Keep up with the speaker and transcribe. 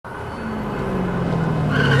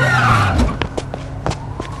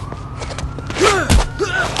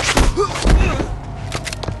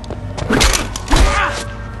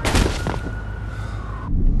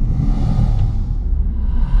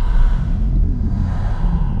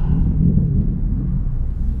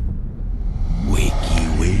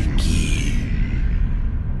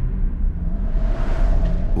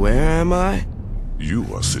am I? You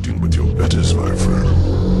are sitting with your betters, my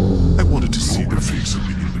friend. I wanted to see the face of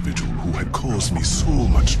the individual who had caused me so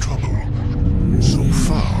much trouble. So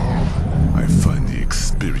far, I find the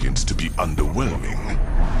experience to be underwhelming.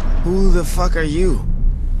 Who the fuck are you?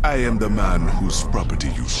 I am the man whose property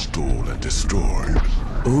you stole and destroyed.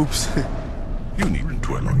 Oops. You needn't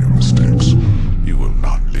dwell on your mistakes. You will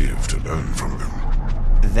not live to learn from them.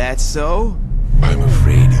 That's so? I'm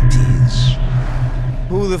afraid it is.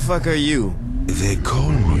 Who the fuck are you? They call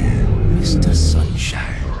me Mr.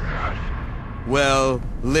 Sunshine. Well,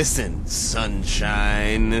 listen,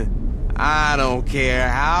 sunshine. I don't care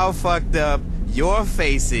how fucked up your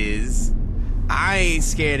face is. I ain't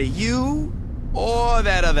scared of you or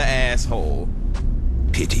that other asshole.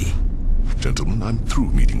 Pity. Gentlemen, I'm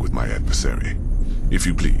through meeting with my adversary. If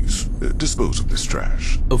you please, dispose of this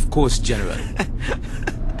trash. Of course, General.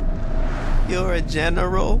 You're a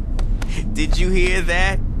general? Did you hear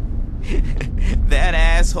that? That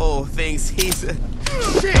asshole thinks he's a...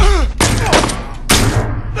 Shit!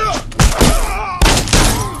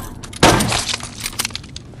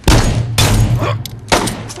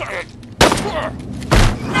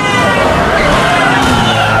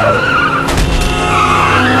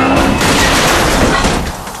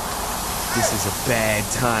 This is a bad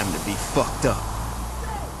time to be fucked up.